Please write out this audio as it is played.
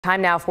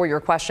Time now for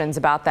your questions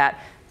about that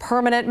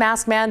permanent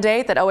mask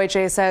mandate that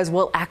OHA says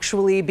will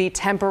actually be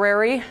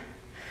temporary.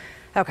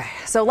 Okay,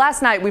 so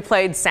last night we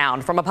played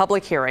sound from a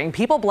public hearing.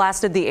 People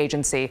blasted the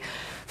agency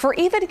for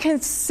even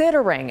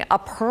considering a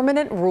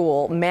permanent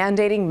rule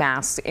mandating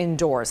masks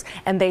indoors.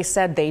 And they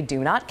said they do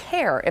not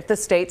care if the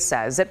state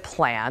says it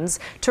plans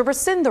to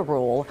rescind the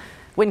rule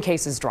when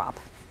cases drop.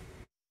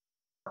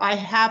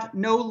 I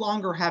no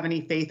longer have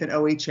any faith in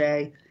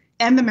OHA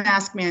and the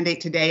mask mandate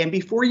today. And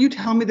before you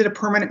tell me that a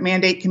permanent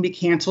mandate can be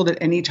canceled at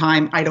any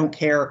time, I don't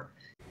care.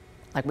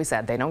 Like we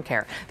said, they don't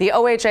care. The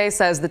OHA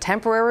says the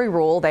temporary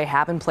rule they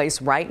have in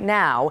place right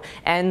now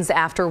ends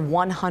after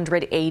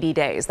 180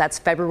 days. That's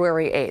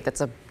February 8th. It's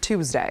a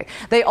Tuesday.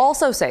 They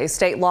also say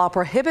state law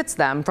prohibits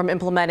them from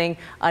implementing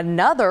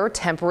another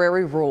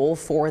temporary rule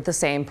for the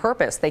same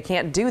purpose. They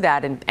can't do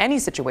that in any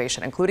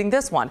situation, including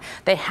this one.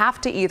 They have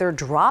to either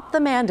drop the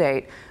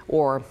mandate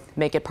or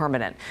make it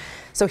permanent.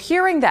 So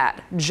hearing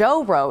that,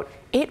 Joe wrote,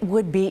 it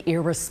would be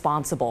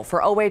irresponsible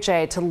for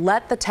OHA to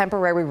let the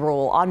temporary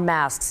rule on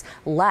masks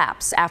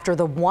lapse after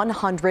the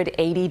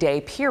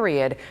 180-day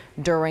period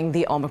during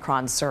the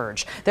Omicron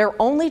surge. Their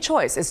only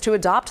choice is to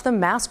adopt the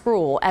mask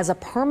rule as a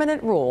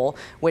permanent rule,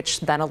 which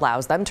then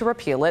allows them to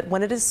repeal it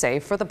when it is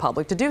safe for the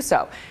public to do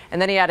so.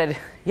 And then he added,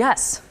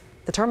 yes,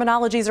 the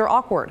terminologies are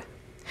awkward.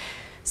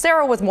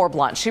 Sarah was more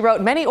blunt. She wrote,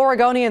 many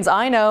Oregonians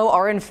I know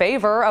are in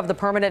favor of the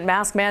permanent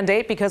mask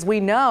mandate because we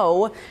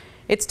know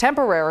it's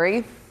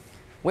temporary.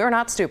 We're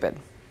not stupid.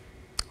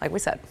 Like we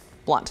said,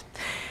 blunt.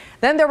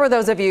 Then there were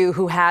those of you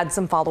who had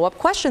some follow-up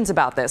questions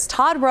about this.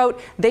 Todd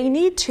wrote, they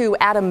need to,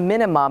 at a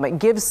minimum,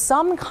 give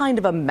some kind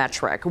of a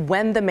metric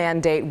when the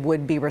mandate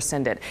would be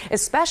rescinded,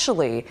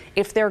 especially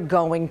if they're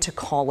going to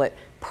call it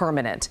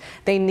permanent.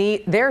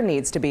 There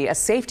needs to be a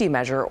safety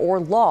measure or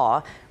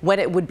law when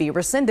it would be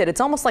rescinded.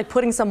 It's almost like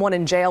putting someone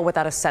in jail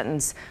without a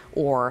sentence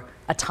or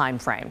a time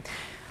frame.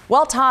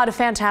 Well, Todd,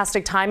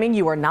 fantastic timing.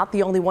 You are not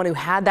the only one who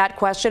had that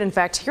question. In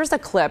fact, here's a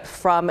clip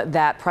from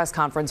that press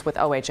conference with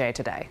OHA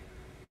today.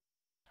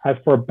 As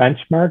for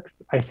benchmarks,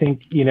 I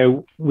think,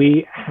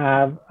 we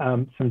have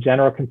some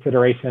general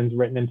considerations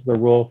written into the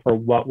rule for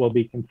what will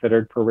be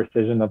considered for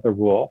rescission of the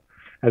rule.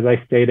 As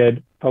I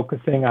stated,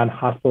 focusing on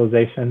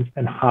hospitalizations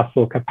and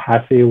hospital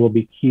capacity will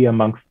be key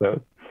amongst those.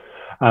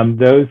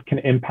 Those can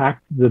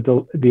impact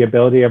the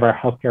ability of our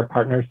healthcare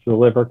partners to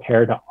deliver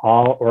care to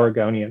all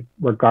Oregonians,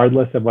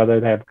 regardless of whether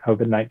they have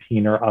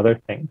COVID-19 or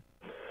other things.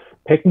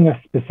 Picking a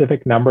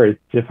specific number is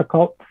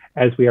difficult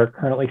as we are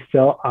currently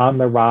still on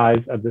the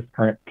rise of this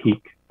current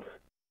peak.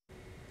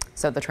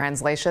 So the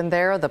translation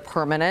there, the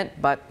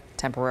permanent but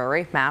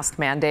temporary mask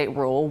mandate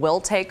rule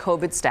will take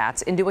COVID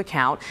stats into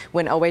account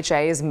when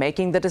OHA is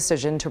making the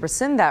decision to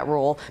rescind that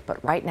rule.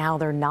 But right now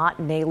they're not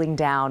nailing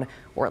down,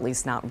 or at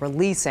least not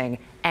releasing,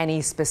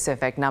 any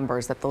specific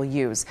numbers that they'll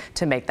use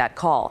to make that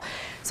call.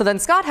 So then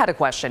Scott had a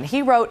question.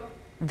 He wrote,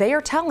 they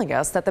are telling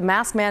us that the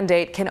mask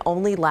mandate can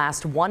only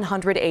last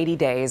 180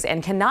 days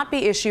and cannot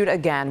be issued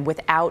again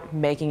without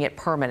making it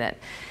permanent.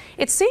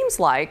 It seems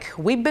like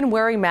we've been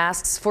wearing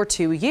masks for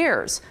 2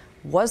 years.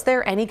 Was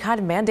there any kind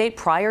of mandate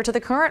prior to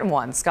the current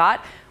one?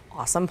 Scott,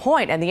 awesome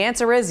point. And the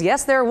answer is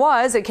yes, there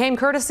was. It came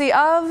courtesy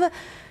of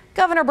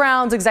Governor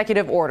Brown's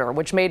executive order,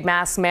 which made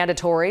masks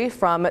mandatory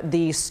from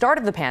the start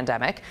of the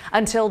pandemic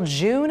until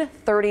June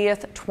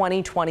 30th,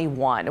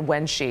 2021,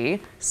 when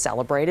she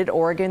celebrated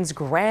Oregon's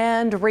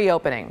grand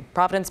reopening.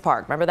 Providence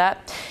Park, remember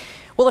that?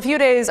 Well,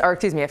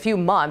 a few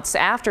months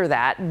after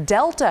that,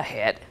 Delta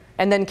hit.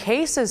 And then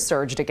cases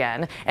surged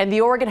again, and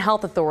the Oregon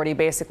Health Authority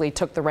basically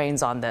took the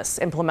reins on this,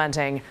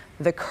 implementing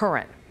the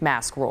current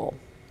mask rule.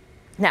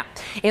 Now,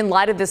 in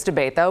light of this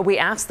debate, though, we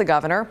asked the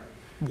governor,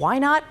 why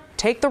not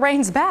take the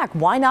reins back?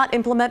 Why not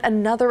implement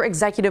another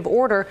executive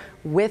order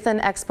with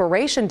an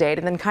expiration date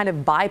and then kind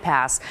of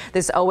bypass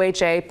this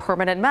OHA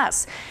permanent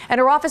mess? And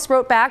her office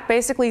wrote back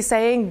basically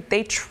saying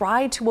they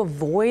tried to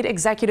avoid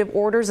executive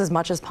orders as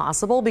much as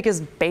possible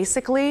because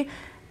basically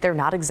they're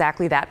not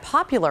exactly that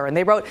popular. And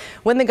they wrote,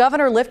 when the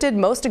governor lifted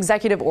most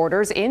executive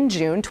orders in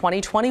June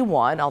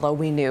 2021, although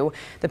we knew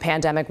the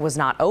pandemic was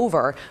not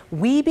over,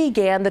 we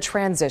began the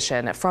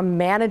transition from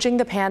managing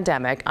the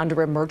pandemic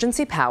under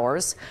emergency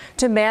powers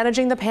to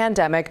managing the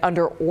pandemic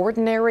under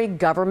ordinary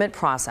government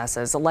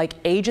processes like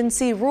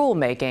agency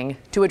rulemaking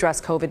to address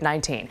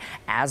COVID-19,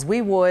 as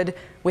we would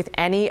with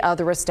any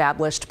other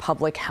established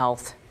public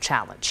health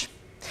challenge.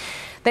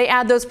 They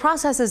add those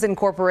processes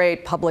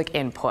incorporate public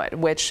input,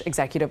 which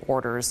executive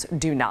orders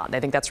do not. They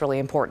think that's really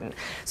important.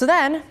 So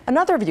then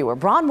another viewer,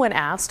 Bronwyn,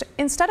 asked,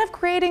 instead of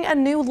creating a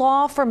new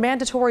law for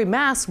mandatory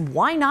masks,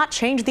 why not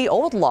change the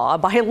old law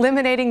by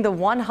eliminating the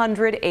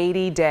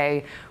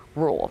 180-day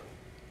rule?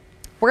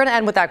 We're going to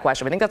end with that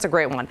question. I think that's a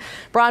great one.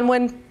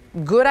 Bronwyn,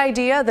 good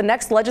idea. The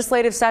next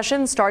legislative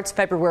session starts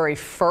February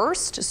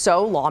 1st,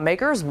 so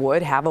lawmakers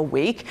would have a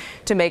week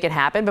to make it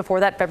happen before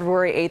that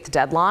February 8th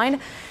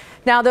deadline.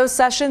 Now, those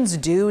sessions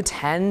do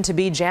tend to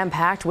be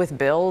jam-packed with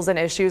bills and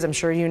issues, I'm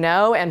sure you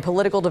know, and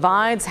political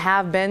divides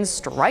have been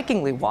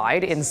strikingly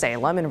wide in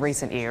Salem in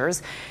recent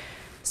years.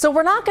 So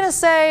we're not going to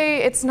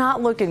say it's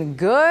not looking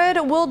good.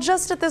 We'll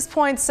just at this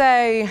point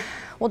say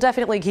we'll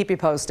definitely keep you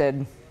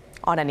posted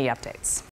on any updates.